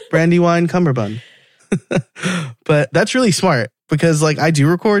 Brandywine Cumberbund. But that's really smart because I do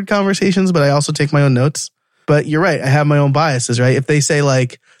record conversations, but I also take my own notes. But you're right. I have my own biases, right? If they say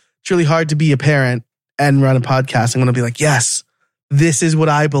it's really hard to be a parent and run a podcast, I'm going to be yes, this is what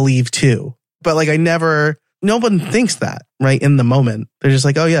I believe too. But no one thinks that, right? In the moment, they're just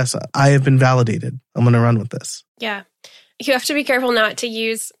oh yes, I have been validated. I'm going to run with this. Yeah. You have to be careful not to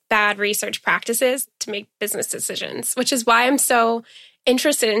use bad research practices to make business decisions, which is why I'm so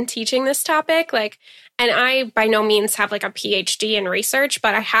interested in teaching this topic. And I by no means have a PhD in research,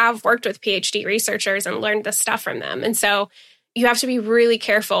 but I have worked with PhD researchers and learned this stuff from them. And so you have to be really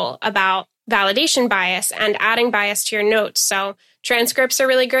careful about validation bias and adding bias to your notes. So transcripts are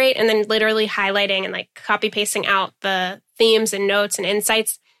really great. And then literally highlighting and copy pasting out the themes and notes and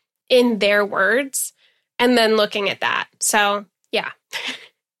insights in their words and then looking at that. So yeah,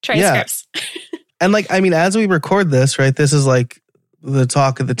 transcripts. Yeah. And as we record this, right, this is the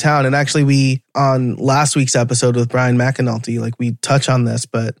talk of the town. And actually we, on last week's episode with Brian McAnulty, we touch on this,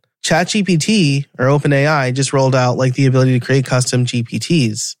 but ChatGPT or OpenAI just rolled out the ability to create custom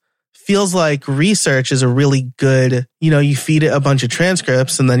GPTs. Feels like research is a really good, you feed it a bunch of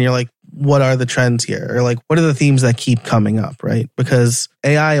transcripts and then you're what are the trends here? Or what are the themes that keep coming up, right? Because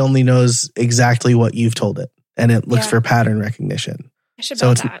AI only knows exactly what you've told it and it looks for pattern recognition. I should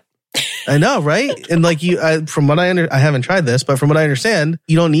build that. I know, right? And from what I haven't tried this, but from what I understand,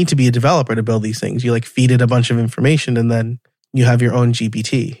 you don't need to be a developer to build these things. You feed it a bunch of information and then you have your own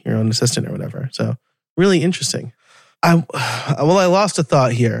GPT, your own assistant or whatever. So really interesting. I lost a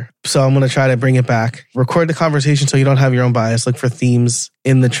thought here, so I'm going to try to bring it back. Record the conversation so you don't have your own bias. Look for themes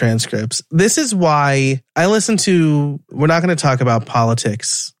in the transcripts. This is why I listen to, we're not going to talk about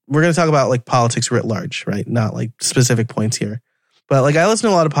politics. We're going to talk about like politics writ large, right? Not like specific points here. But like I listen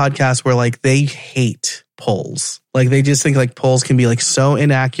to a lot of podcasts where like they hate polls. Like they just think like polls can be like so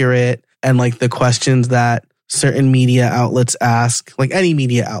inaccurate, and like the questions that certain media outlets ask, like any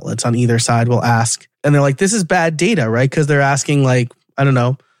media outlets on either side will ask. And they're like, this is bad data, right? Because they're asking like, I don't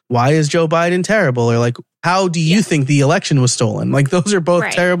know, why is Joe Biden terrible? Or like, how do you think the election was stolen? Like those are both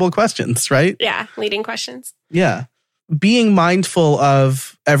terrible questions, right? Yeah, leading questions. Yeah. Being mindful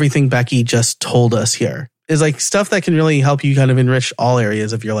of everything Becky just told us here is like stuff that can really help you kind of enrich all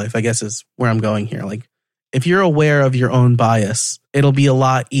areas of your life, I guess is where I'm going here. Like if you're aware of your own bias, it'll be a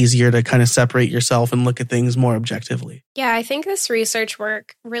lot easier to kind of separate yourself and look at things more objectively. Yeah, I think this research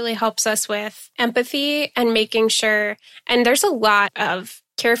work really helps us with empathy and making sure, and there's a lot of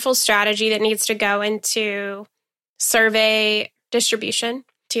careful strategy that needs to go into survey distribution,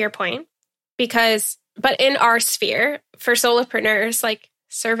 to your point, but in our sphere, for solopreneurs, like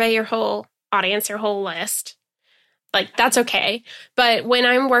survey your whole audience, your whole list, like that's okay. But when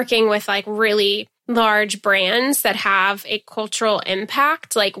I'm working with like really large brands that have a cultural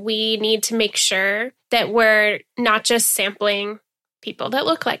impact, like we need to make sure that we're not just sampling people that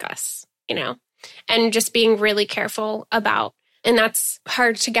look like us, and just being really careful about, and that's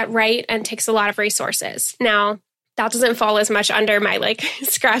hard to get right and takes a lot of resources. Now, that doesn't fall as much under my like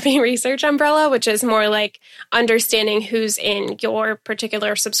Scrappy research umbrella, which is more like understanding who's in your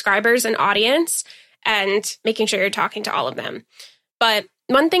particular subscribers and audience and making sure you're talking to all of them. But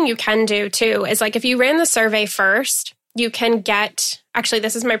one thing you can do too is like if you ran the survey first, you can actually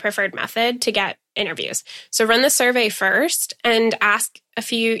this is my preferred method to get interviews. So run the survey first and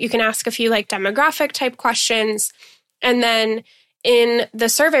you can ask a few like demographic type questions. And then in the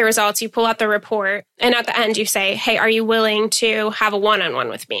survey results, you pull out the report. And at the end you say, hey, are you willing to have a one-on-one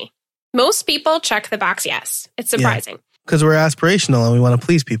with me? Most people check the box yes. It's surprising. Because we're aspirational and we want to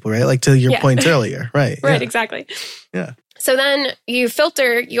please people, right? Like to your points earlier, right? Right, exactly. Yeah. So then you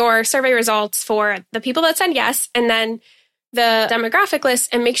filter your survey results for the people that said yes, and then the demographic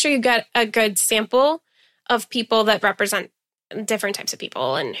list, and make sure you get a good sample of people that represent different types of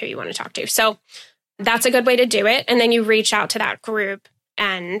people and who you want to talk to. So that's a good way to do it. And then you reach out to that group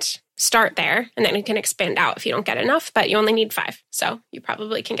and start there. And then you can expand out if you don't get enough, but you only need 5. So you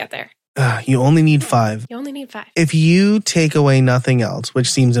probably can get there. You only need 5. You only need 5. If you take away nothing else,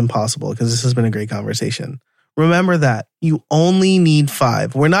 which seems impossible because this has been a great conversation, remember that you only need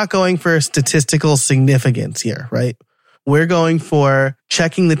 5. We're not going for statistical significance here, right? We're going for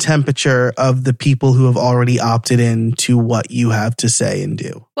checking the temperature of the people who have already opted in to what you have to say and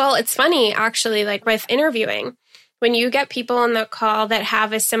do. Well, it's funny, actually, like with interviewing, when you get people on the call that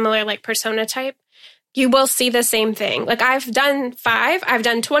have a similar like persona type, you will see the same thing. Like I've done 5, I've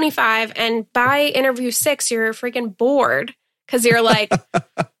done 25, and by interview 6, you're freaking bored because you're like,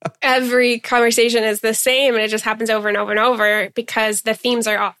 every conversation is the same and it just happens over and over and over because the themes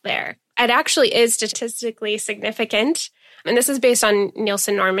are all there. It actually is statistically significant. And this is based on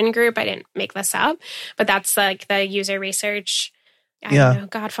Nielsen Norman Group. I didn't make this up, but that's like the user research, I don't know,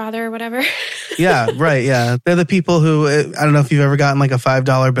 Godfather or whatever. Yeah, right. Yeah. They're the people who, I don't know if you've ever gotten like a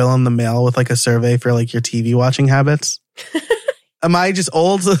 $5 bill in the mail with like a survey for like your TV watching habits. Am I just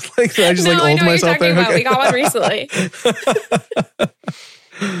old? Like, I just old myself there? Okay. We got one recently.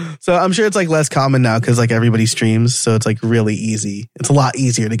 So I'm sure it's like less common now because like everybody streams. So it's like really easy. It's a lot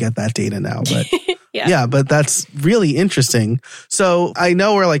easier to get that data now. But yeah, but that's really interesting. So I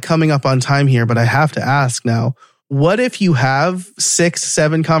know we're like coming up on time here, but I have to ask now, what if you have 6,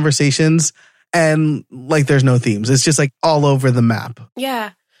 7 conversations and like there's no themes? It's just like all over the map.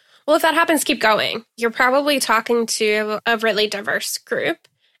 Yeah. Well, if that happens, keep going. You're probably talking to a really diverse group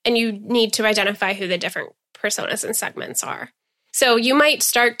and you need to identify who the different personas and segments are. So you might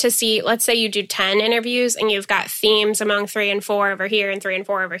start to see, let's say you do 10 interviews and you've got themes among 3 and 4 over here and 3 and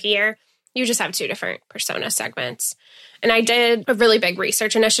 4 over here. You just have 2 different persona segments. And I did a really big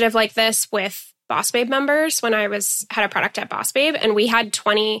research initiative like this with Boss Babe members when I had a product at Boss Babe. And we had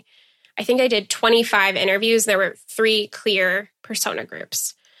I think I did 25 interviews. There were 3 clear persona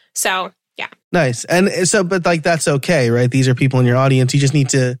groups. So yeah. Nice. And so, but like, that's okay, right? These are people in your audience. You just need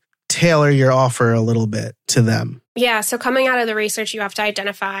to tailor your offer a little bit to them. Yeah. So coming out of the research, you have to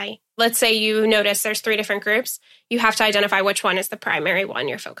identify, let's say you notice there's 3 different groups. You have to identify which one is the primary one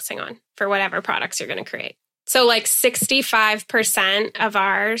you're focusing on for whatever products you're going to create. So like 65% of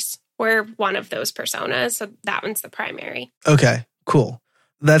ours were one of those personas. So that one's the primary. Okay, cool.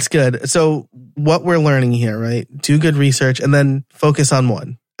 That's good. So what we're learning here, right? Do good research and then focus on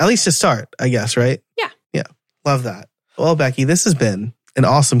one, at least to start, I guess, right? Yeah. Yeah. Love that. Well, Becky, this has been an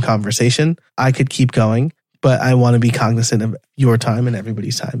awesome conversation. I could keep going, but I want to be cognizant of your time and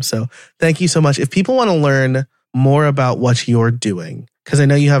everybody's time. So thank you so much. If people want to learn more about what you're doing, because I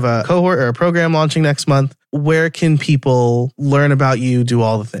know you have a cohort or a program launching next month, where can people learn about you, do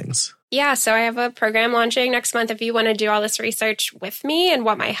all the things? Yeah, so I have a program launching next month. If you want to do all this research with me and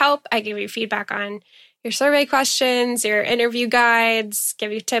want my help, I give you feedback on your survey questions, your interview guides,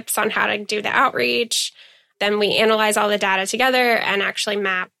 give you tips on how to do the outreach. Then we analyze all the data together and actually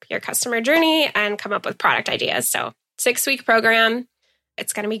map your customer journey and come up with product ideas. So 6-week program.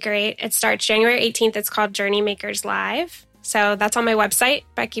 It's going to be great. It starts January 18th. It's called Journey Makers Live. So that's on my website,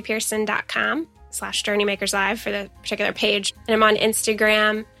 beckypierson.com/JourneyMakersLive for the particular page. And I'm on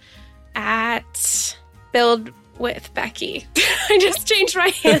Instagram at Build with Becky. I just changed my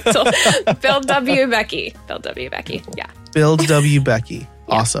handle. Build W Becky. Build W Becky. Yeah. Build W Becky.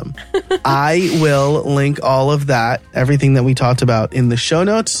 Awesome. I will link all of that, everything that we talked about in the show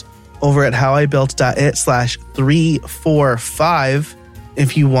notes over at howibuilt.it/345.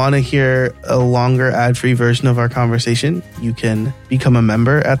 If you want to hear a longer ad-free version of our conversation, you can become a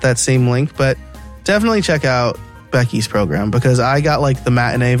member at that same link, but definitely check out Becky's program because I got like the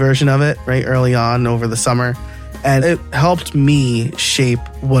matinee version of it right early on over the summer, and it helped me shape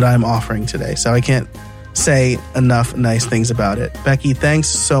what I'm offering today. So I can't say enough nice things about it. Becky, thanks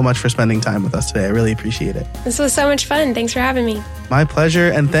so much for spending time with us today. I really appreciate it. This was so much fun. Thanks for having me. My pleasure.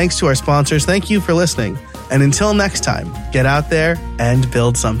 And thanks to our sponsors. Thank you for listening. And until next time, get out there and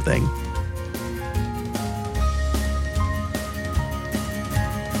build something.